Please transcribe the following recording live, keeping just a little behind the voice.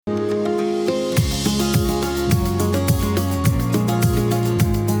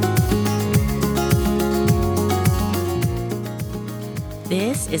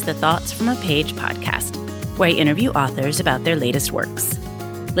is the Thoughts from a Page podcast, where I interview authors about their latest works.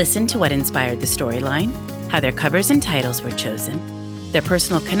 Listen to what inspired the storyline, how their covers and titles were chosen, their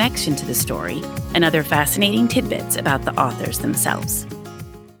personal connection to the story, and other fascinating tidbits about the authors themselves.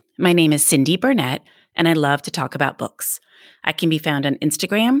 My name is Cindy Burnett, and I love to talk about books. I can be found on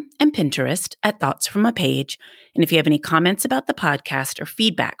Instagram and Pinterest at Thoughts from a Page, and if you have any comments about the podcast or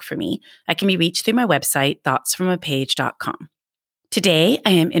feedback for me, I can be reached through my website, thoughtsfromapage.com. Today,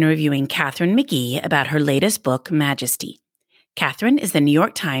 I am interviewing Katharine McGee about her latest book, Majesty. Katharine is the New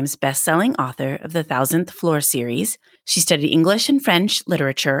York Times bestselling author of the Thousandth Floor series. She studied English and French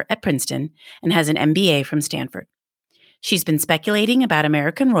literature at Princeton and has an MBA from Stanford. She's been speculating about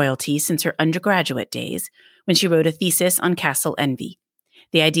American royalty since her undergraduate days when she wrote a thesis on castle envy,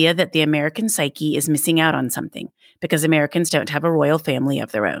 the idea that the American psyche is missing out on something because Americans don't have a royal family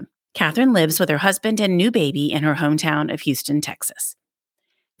of their own. Katharine lives with her husband and new baby in her hometown of Houston, Texas.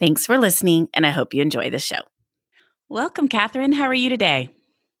 Thanks for listening, and I hope you enjoy the show. Welcome, Katharine. How are you today?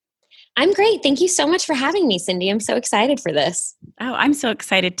 I'm great. Thank you so much for having me, Cindy. I'm so excited for this. Oh, I'm so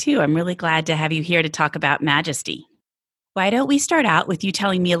excited too. I'm really glad to have you here to talk about Majesty. Why don't we start out with you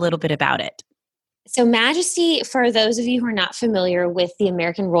telling me a little bit about it? So Majesty, for those of you who are not familiar with the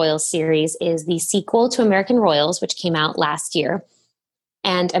American Royals series, is the sequel to American Royals, which came out last year.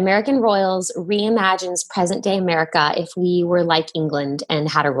 And American Royals reimagines present-day America if we were like England and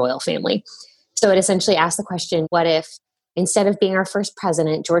had a royal family. So it essentially asks the question, what if instead of being our first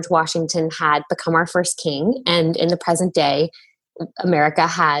president, George Washington had become our first king, and in the present day, America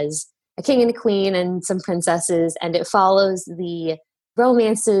has a king and a queen and some princesses, and it follows the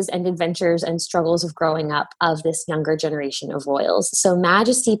romances and adventures and struggles of growing up of this younger generation of royals. So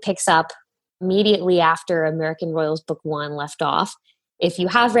Majesty picks up immediately after American Royals Book 1 left off. If you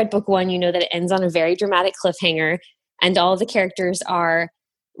have read Book 1, you know that it ends on a very dramatic cliffhanger, and all of the characters are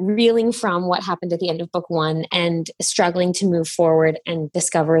reeling from what happened at the end of Book 1 and struggling to move forward and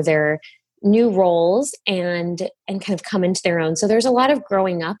discover their new roles and kind of come into their own. So there's a lot of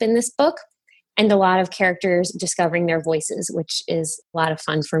growing up in this book and a lot of characters discovering their voices, which is a lot of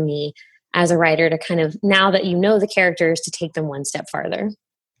fun for me as a writer to kind of, now that you know the characters, to take them one step farther.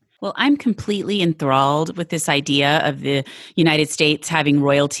 Well, I'm completely enthralled with this idea of the United States having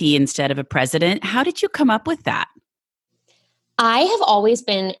royalty instead of a president. How did you come up with that? I have always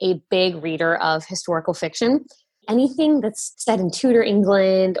been a big reader of historical fiction. Anything that's set in Tudor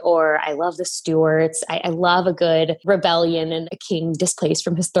England, or I love the Stuarts. I love a good rebellion and a king displaced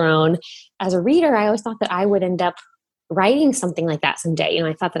from his throne. As a reader, I always thought that I would end up writing something like that someday.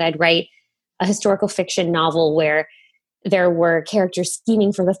 I thought that I'd write a historical fiction novel where there were characters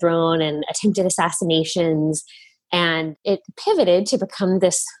scheming for the throne and attempted assassinations. And it pivoted to become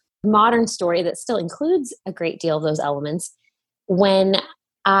this modern story that still includes a great deal of those elements when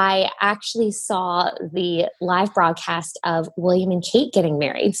I actually saw the live broadcast of William and Kate getting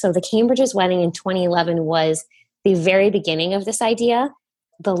married. So the Cambridge's wedding in 2011 was the very beginning of this idea.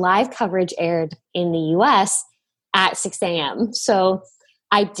 The live coverage aired in the US at 6 a.m. So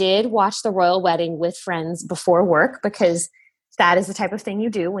I did watch the royal wedding with friends before work because that is the type of thing you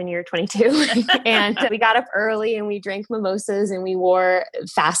do when you're 22. And we got up early and we drank mimosas and we wore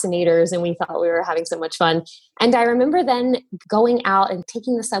fascinators and we thought we were having so much fun. And I remember then going out and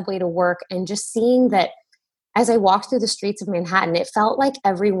taking the subway to work and just seeing that as I walked through the streets of Manhattan, it felt like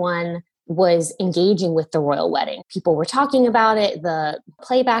everyone was engaging with the royal wedding. People were talking about it. The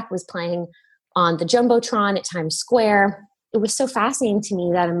playback was playing on the Jumbotron at Times Square. It was so fascinating to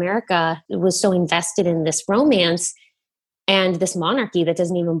me that America was so invested in this romance and this monarchy that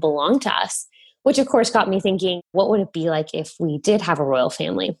doesn't even belong to us, which of course got me thinking, what would it be like if we did have a royal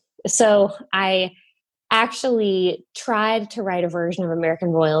family? So I actually tried to write a version of American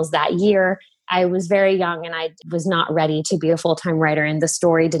Royals that year. I was very young and I was not ready to be a full-time writer, and the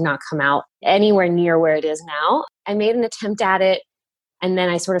story did not come out anywhere near where it is now. I made an attempt at it, and then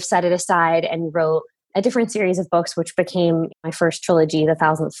I sort of set it aside and wrote a different series of books, which became my first trilogy, The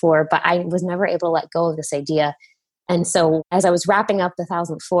Thousandth Floor, but I was never able to let go of this idea. And so as I was wrapping up The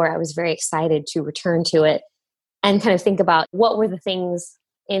Thousandth Floor, I was very excited to return to it and kind of think about what were the things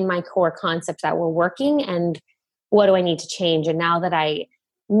in my core concepts that were working and what do I need to change. And now that I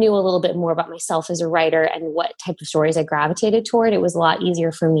knew a little bit more about myself as a writer and what type of stories I gravitated toward, it was a lot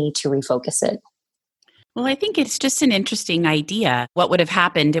easier for me to refocus it. Well, I think it's just an interesting idea. What would have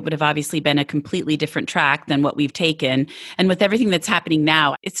happened? It would have obviously been a completely different track than what we've taken. And with everything that's happening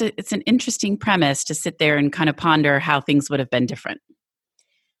now, it's an interesting premise to sit there and kind of ponder how things would have been different.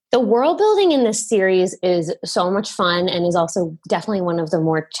 The world building in this series is so much fun and is also definitely one of the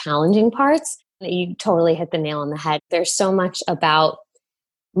more challenging parts. You totally hit the nail on the head. There's so much about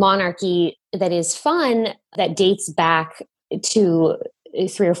monarchy that is fun, that dates back to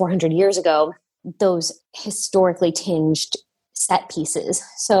 300 or 400 years ago, those historically tinged set pieces.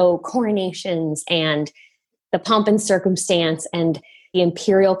 So coronations and the pomp and circumstance and the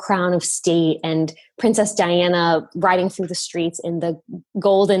imperial crown of state and Princess Diana riding through the streets in the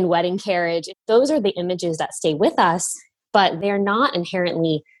golden wedding carriage. Those are the images that stay with us, but they're not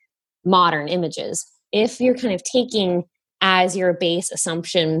inherently modern images. If you're kind of taking as your base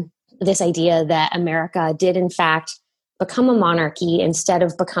assumption this idea that America did in fact become a monarchy instead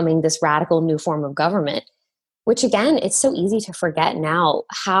of becoming this radical new form of government, which again, it's so easy to forget now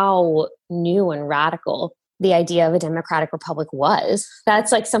how new and radical the idea of a democratic republic was.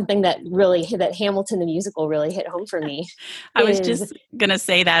 That's like something that Hamilton the musical really hit home for me. I was just going to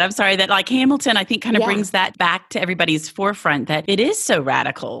say that. I'm sorry that like Hamilton, I think kind of brings that back to everybody's forefront, that it is so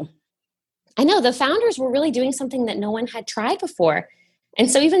radical. I know the founders were really doing something that no one had tried before. And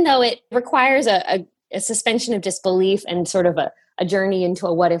so even though it requires a suspension of disbelief and sort of a journey into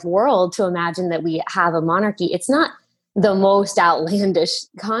a what if world to imagine that we have a monarchy, it's not the most outlandish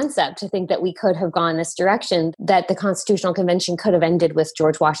concept to think that we could have gone this direction, that the Constitutional Convention could have ended with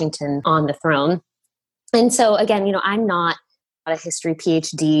George Washington on the throne. And so again, I'm not a history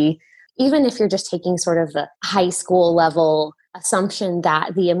PhD. Even if you're just taking sort of the high school level assumption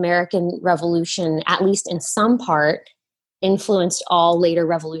that the American Revolution, at least in some part, influenced all later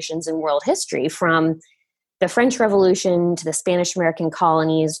revolutions in world history, from the French Revolution to the Spanish-American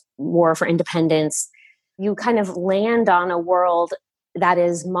colonies, War for Independence, you kind of land on a world that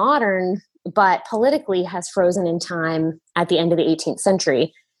is modern, but politically has frozen in time at the end of the 18th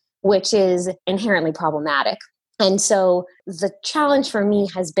century, which is inherently problematic. And so the challenge for me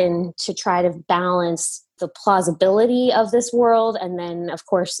has been to try to balance the plausibility of this world and then, of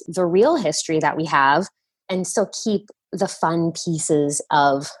course, the real history that we have, and still keep the fun pieces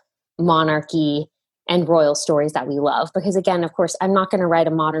of monarchy and royal stories that we love. Because again, of course, I'm not going to write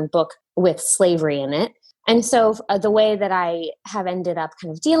a modern book with slavery in it. And so the way that I have ended up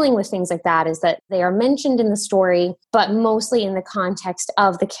kind of dealing with things like that is that they are mentioned in the story, but mostly in the context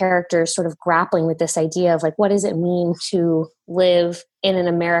of the characters sort of grappling with this idea of like, what does it mean to live in an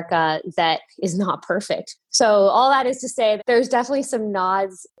America that is not perfect? So all that is to say that there's definitely some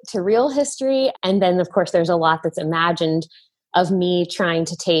nods to real history. And then, of course, there's a lot that's imagined of me trying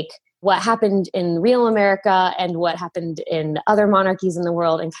to take what happened in real America and what happened in other monarchies in the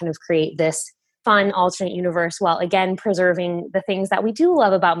world and kind of create this fun alternate universe while again preserving the things that we do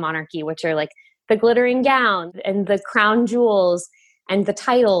love about monarchy, which are like the glittering gown and the crown jewels and the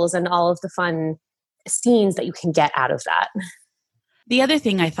titles and all of the fun scenes that you can get out of that. The other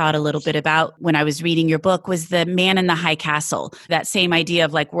thing I thought a little bit about when I was reading your book was the man in the high castle, that same idea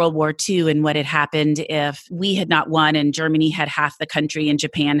of like World War II and what had happened if we had not won and Germany had half the country and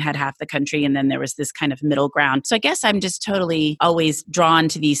Japan had half the country, and then there was this kind of middle ground. So I guess I'm just totally always drawn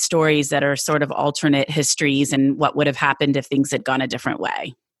to these stories that are sort of alternate histories and what would have happened if things had gone a different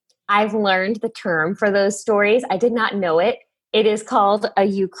way. I've learned the term for those stories. I did not know it. It is called a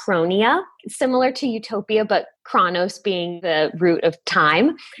uchronia, similar to utopia, but chronos being the root of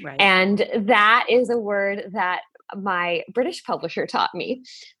time. Right. And that is a word that my British publisher taught me.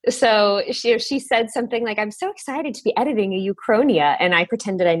 So she said something like, I'm so excited to be editing a uchronia. And I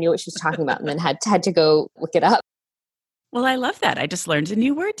pretended I knew what she was talking about and then had to go look it up. Well, I love that. I just learned a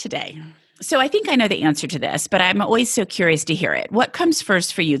new word today. So I think I know the answer to this, but I'm always so curious to hear it. What comes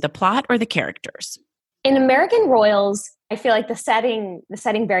first for you, the plot or the characters? In American Royals, I feel like the setting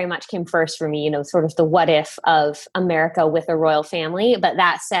very much came first for me, sort of the what if of America with a royal family. But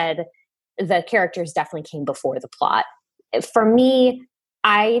that said, the characters definitely came before the plot. For me,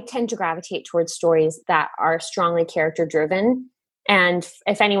 I tend to gravitate towards stories that are strongly character driven. And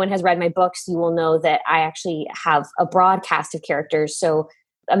if anyone has read my books, you will know that I actually have a broad cast of characters. So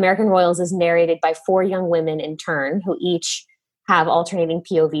American Royals is narrated by 4 young women in turn who each have alternating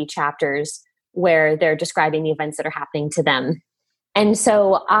POV chapters where they're describing the events that are happening to them. And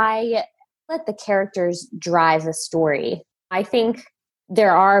so I let the characters drive the story. I think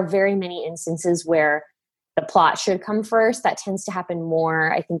there are very many instances where the plot should come first. That tends to happen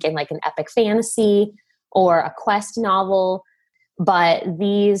more, I think, in like an epic fantasy or a quest novel. But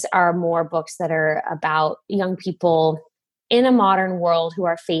these are more books that are about young people in a modern world who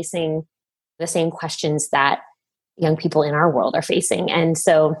are facing the same questions that young people in our world are facing. And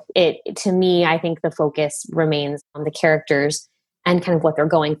so to me, I think the focus remains on the characters and kind of what they're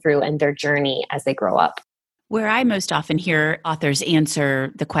going through and their journey as they grow up. Where I most often hear authors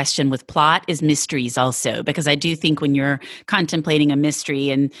answer the question with plot is mysteries also, because I do think when you're contemplating a mystery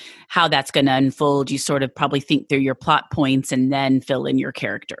and how that's going to unfold, you sort of probably think through your plot points and then fill in your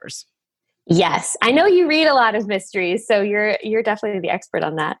characters. Yes, I know you read a lot of mysteries, so you're definitely the expert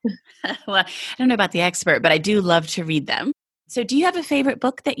on that. Well, I don't know about the expert, but I do love to read them. So do you have a favorite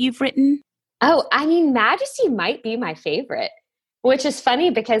book that you've written? Oh, I mean, Majesty might be my favorite, which is funny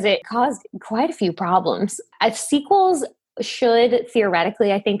because it caused quite a few problems. Sequels should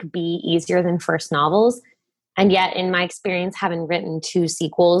theoretically, I think, be easier than first novels. And yet, in my experience, having written 2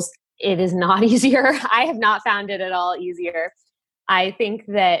 sequels, it is not easier. I have not found it at all easier. I think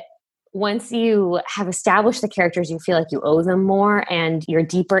that once you have established the characters, you feel like you owe them more and you're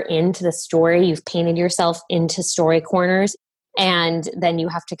deeper into the story. You've painted yourself into story corners. And then you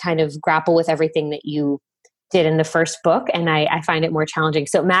have to kind of grapple with everything that you did in the first book. And I find it more challenging.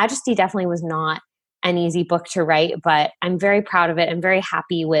 So Majesty definitely was not an easy book to write, but I'm very proud of it. I'm very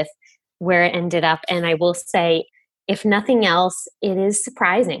happy with where it ended up. And I will say, if nothing else, it is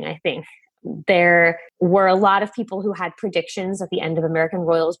surprising, I think. There were a lot of people who had predictions at the end of American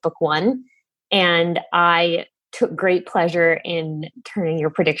Royals Book 1, and I took great pleasure in turning your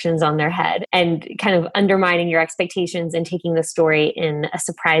predictions on their head and kind of undermining your expectations and taking the story in a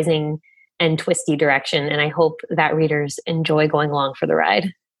surprising and twisty direction. And I hope that readers enjoy going along for the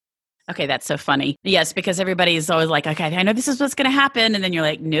ride. Okay, that's so funny. Yes, because everybody is always like, okay, I know this is what's going to happen. And then you're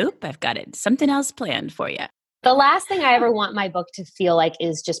like, nope, I've got it. Something else planned for you. The last thing I ever want my book to feel like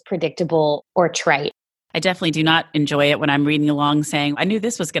is just predictable or trite. I definitely do not enjoy it when I'm reading along saying, I knew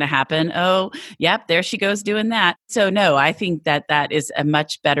this was going to happen. Oh, yep, there she goes doing that. So no, I think that that is a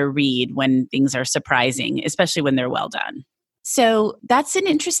much better read when things are surprising, especially when they're well done. So that's an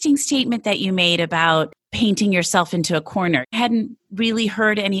interesting statement that you made about painting yourself into a corner. I hadn't really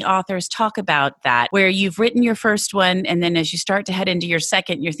heard any authors talk about that, where you've written your first one, and then as you start to head into your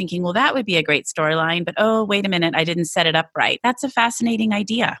second, you're thinking, well, that would be a great storyline, but oh, wait a minute, I didn't set it up right. That's a fascinating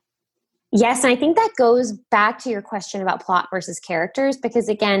idea. Yes, and I think that goes back to your question about plot versus characters, because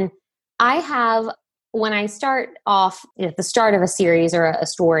again, when I start off at the start of a series or a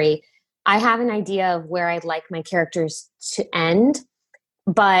story, I have an idea of where I'd like my characters to end,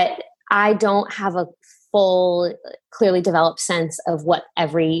 but I don't have a full, clearly developed sense of what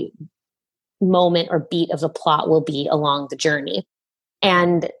every moment or beat of the plot will be along the journey.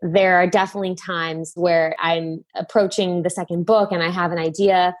 And there are definitely times where I'm approaching the second book and I have an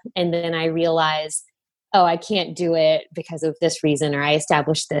idea, and then I realize, oh, I can't do it because of this reason, or I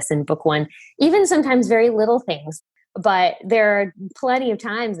established this in book 1. Even sometimes very little things. But there are plenty of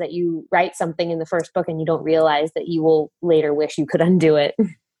times that you write something in the first book and you don't realize that you will later wish you could undo it.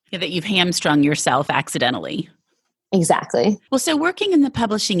 Yeah, that you've hamstrung yourself accidentally. Exactly. Well, so working in the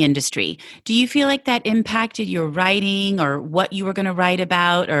publishing industry, do you feel like that impacted your writing or what you were going to write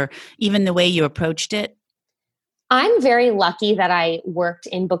about, or even the way you approached it? I'm very lucky that I worked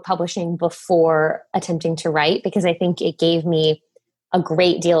in book publishing before attempting to write, because I think it gave me a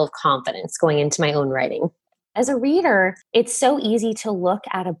great deal of confidence going into my own writing. As a reader, it's so easy to look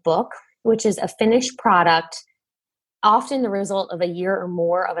at a book, which is a finished product, often the result of a year or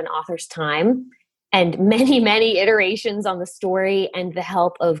more of an author's time, and many, many iterations on the story, and the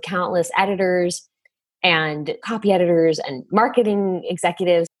help of countless editors and copy editors and marketing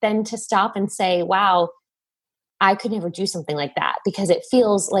executives, then to stop and say, wow, I could never do something like that, because it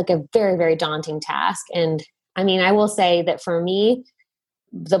feels like a very, very daunting task. And I mean, I will say that for me,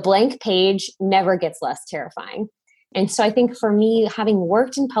 the blank page never gets less terrifying. And so I think for me, having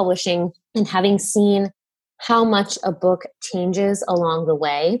worked in publishing and having seen how much a book changes along the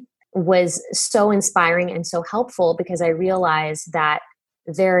way was so inspiring and so helpful, because I realized that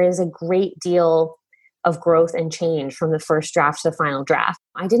there is a great deal of growth and change from the first draft to the final draft.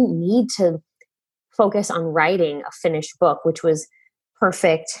 I didn't need to focus on writing a finished book, which was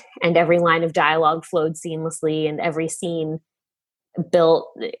perfect, and every line of dialogue flowed seamlessly and every scene built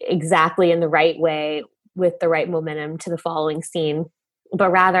exactly in the right way with the right momentum to the following scene.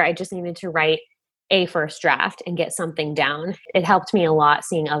 But rather, I just needed to write a first draft and get something down. It helped me a lot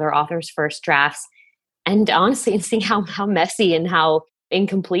seeing other authors' first drafts, and honestly, seeing how messy and how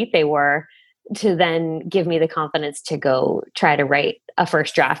incomplete they were, to then give me the confidence to go try to write a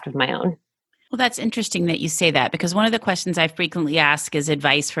first draft of my own. Well, that's interesting that you say that, because one of the questions I frequently ask is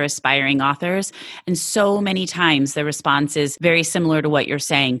advice for aspiring authors. And so many times the response is very similar to what you're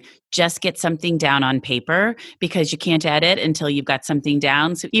saying. Just get something down on paper, because you can't edit until you've got something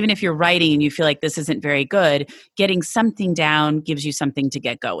down. So even if you're writing and you feel like this isn't very good, getting something down gives you something to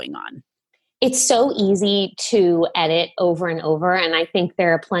get going on. It's so easy to edit over and over. And I think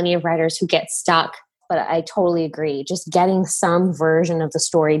there are plenty of writers who get stuck but I totally agree. Just getting some version of the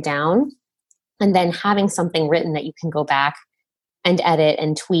story down and then having something written that you can go back and edit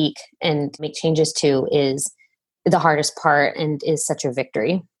and tweak and make changes to is the hardest part and is such a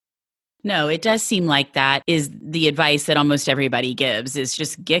victory. No, it does seem like that is the advice that almost everybody gives is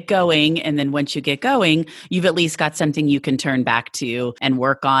just get going. And then once you get going, you've at least got something you can turn back to and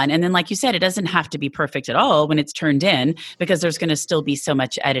work on. And then, like you said, it doesn't have to be perfect at all when it's turned in because there's going to still be so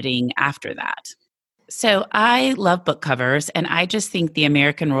much editing after that. So I love book covers, and I just think the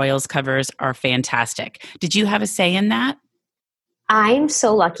American Royals covers are fantastic. Did you have a say in that? I'm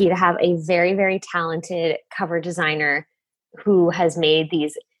so lucky to have a very, very talented cover designer who has made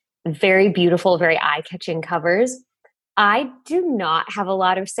these very beautiful, very eye-catching covers. I do not have a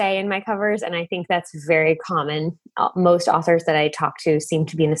lot of say in my covers, and I think that's very common. Most authors that I talk to seem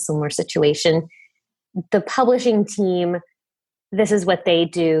to be in a similar situation. The publishing team, this is what they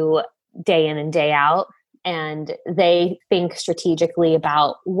do day in and day out, and they think strategically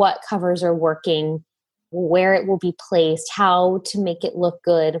about what covers are working, where it will be placed, how to make it look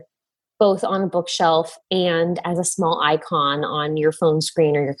good, both on a bookshelf and as a small icon on your phone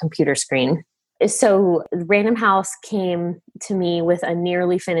screen or your computer screen. So Random House came to me with a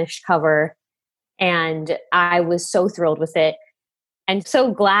nearly finished cover, and I was so thrilled with it and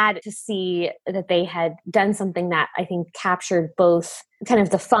so glad to see that they had done something that I think captured both kind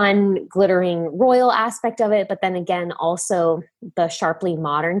of the fun, glittering royal aspect of it, but then again, also the sharply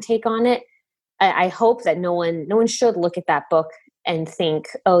modern take on it. I hope that no one should look at that book and think,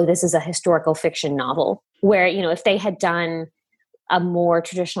 oh, this is a historical fiction novel. Where, if they had done a more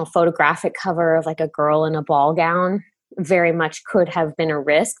traditional photographic cover of like a girl in a ball gown, very much could have been a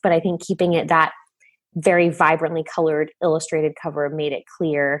risk. But I think keeping it that very vibrantly colored illustrated cover made it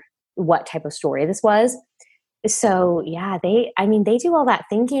clear what type of story this was. So yeah, they do all that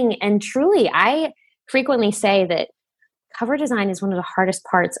thinking. And truly, I frequently say that cover design is one of the hardest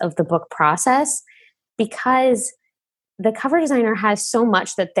parts of the book process because the cover designer has so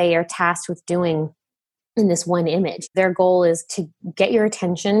much that they are tasked with doing in this one image. Their goal is to get your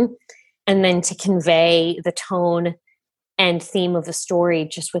attention and then to convey the tone and theme of the story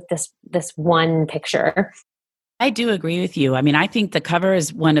just with this one picture. I do agree with you. I mean, I think the cover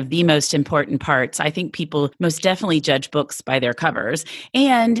is one of the most important parts. I think people most definitely judge books by their covers.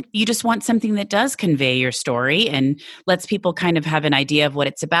 And you just want something that does convey your story and lets people kind of have an idea of what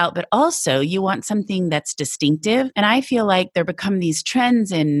it's about. But also, you want something that's distinctive. And I feel like there become these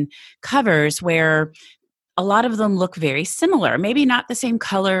trends in covers where a lot of them look very similar, maybe not the same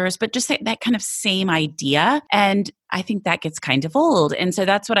colors, but just that kind of same idea. And I think that gets kind of old. And so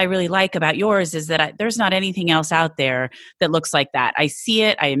that's what I really like about yours is that there's not anything else out there that looks like that. I see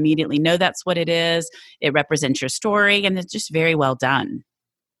it. I immediately know that's what it is. It represents your story and it's just very well done.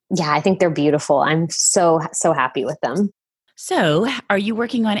 Yeah, I think they're beautiful. I'm so, so happy with them. So are you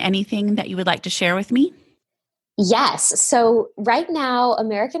working on anything that you would like to share with me? Yes. So right now,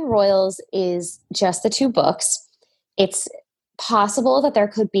 American Royals is just the 2 books. It's possible that there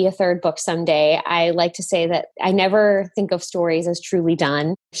could be a 3rd book someday. I like to say that I never think of stories as truly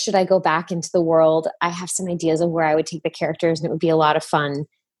done. Should I go back into the world, I have some ideas of where I would take the characters, and it would be a lot of fun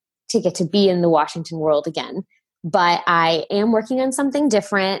to get to be in the Washington world again. But I am working on something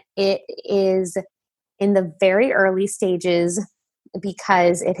different. It is in the very early stages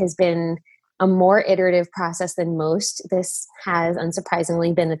because it has been a more iterative process than most. This has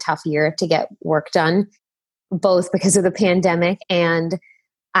unsurprisingly been a tough year to get work done, both because of the pandemic and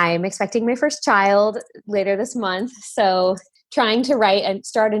I'm expecting my first child later this month. So trying to write and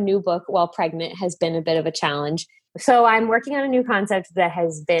start a new book while pregnant has been a bit of a challenge. So I'm working on a new concept that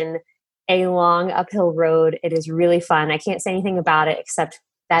has been a long uphill road. It is really fun. I can't say anything about it except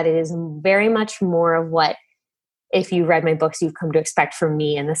that it is very much more of what, if you read my books, you've come to expect from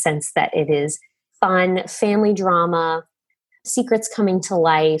me, in the sense that it is fun, family drama, secrets coming to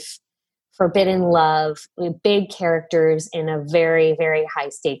life, forbidden love, big characters in a very, very high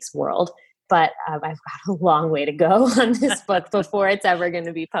stakes world. But I've got a long way to go on this book before it's ever going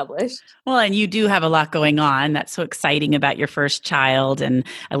to be published. Well, and you do have a lot going on. That's so exciting about your first child, and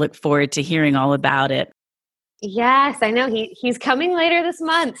I look forward to hearing all about it. Yes, I know. He's coming later this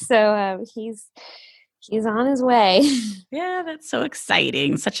month, so he's on his way. Yeah, that's so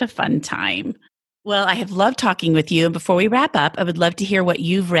exciting. Such a fun time. Well, I have loved talking with you. And before we wrap up, I would love to hear what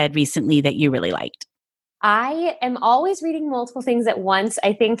you've read recently that you really liked. I am always reading multiple things at once.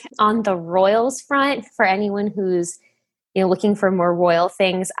 I think on the royals front, for anyone who's looking for more royal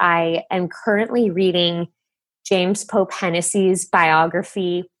things, I am currently reading James Pope Hennessy's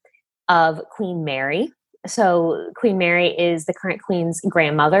biography of Queen Mary. So Queen Mary is the current queen's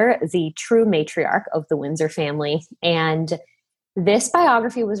grandmother, the true matriarch of the Windsor family. And this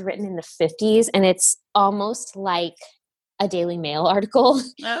biography was written in the 50s, and it's almost like a Daily Mail article.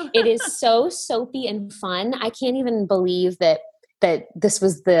 Oh. It is so soapy and fun. I can't even believe that this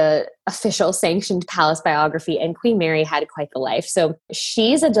was the official sanctioned palace biography, and Queen Mary had quite the life. So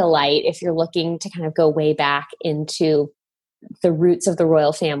she's a delight if you're looking to kind of go way back into the roots of the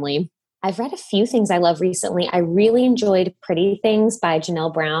royal family. I've read a few things I love recently. I really enjoyed Pretty Things by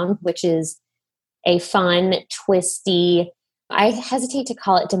Janelle Brown, which is a fun, twisty, I hesitate to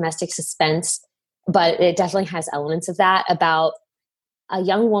call it domestic suspense, but it definitely has elements of that, about a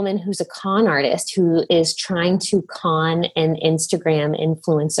young woman who's a con artist who is trying to con an Instagram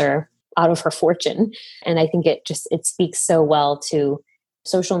influencer out of her fortune. And I think it speaks so well to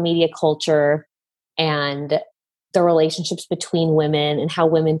social media culture and the relationships between women and how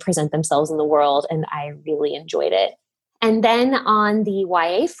women present themselves in the world. And I really enjoyed it. And then on the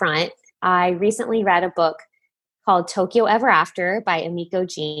YA front, I recently read a book called Tokyo Ever After by Emiko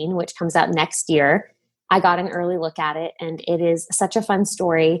Jean, which comes out next year. I got an early look at it, and it is such a fun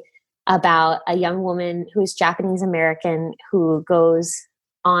story about a young woman who's Japanese American who goes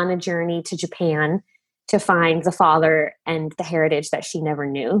on a journey to Japan to find the father and the heritage that she never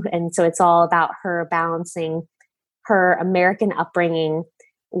knew. And so it's all about her balancing her American upbringing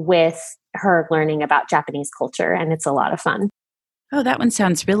with her learning about Japanese culture, and it's a lot of fun. Oh, that one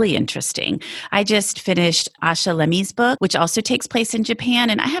sounds really interesting. I just finished Asha Lemmy's book, which also takes place in Japan,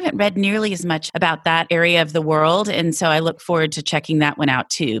 and I haven't read nearly as much about that area of the world, and so I look forward to checking that one out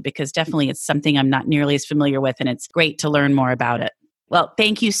too, because definitely it's something I'm not nearly as familiar with, and it's great to learn more about it. Well,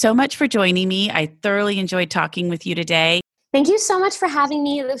 thank you so much for joining me. I thoroughly enjoyed talking with you today. Thank you so much for having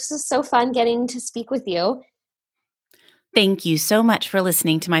me. This was so fun getting to speak with you. Thank you so much for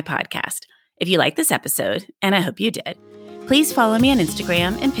listening to my podcast. If you like this episode, and I hope you did, please follow me on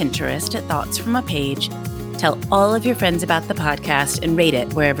Instagram and Pinterest at Thoughts from a Page. Tell all of your friends about the podcast and rate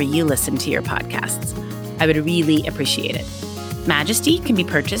it wherever you listen to your podcasts. I would really appreciate it. Majesty can be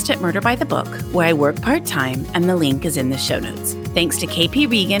purchased at Murder by the Book, where I work part-time, and the link is in the show notes. Thanks to KP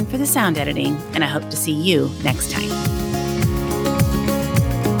Regan for the sound editing, and I hope to see you next time.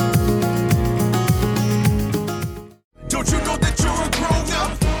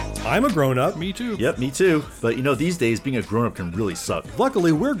 I'm a grown-up. Me too. Yep, me too. But these days, being a grown-up can really suck.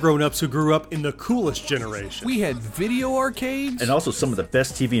 Luckily, we're grown-ups who grew up in the coolest generation. We had video arcades. And also some of the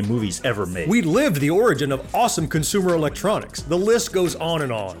best TV and movies ever made. We lived the origin of awesome consumer electronics. The list goes on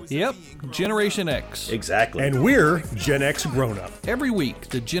and on. Yep, Generation X. Exactly. And we're Gen X grown-up. Every week,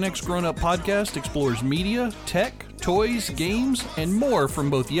 the Gen X Grown Up podcast explores media, tech, toys, games, and more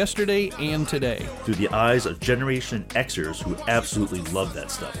from both yesterday and today. Through the eyes of Generation Xers who absolutely love that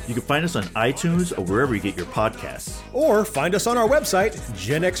stuff. You can find us on iTunes or wherever you get your podcasts. Or find us on our website,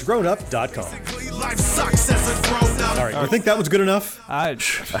 genxgrownup.com. All right, you think that was good enough? I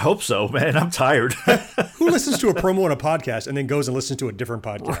hope so, man. I'm tired. Who listens to a promo on a podcast and then goes and listens to a different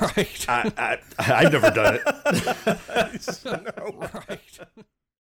podcast? Right. I've never done it. No. Right.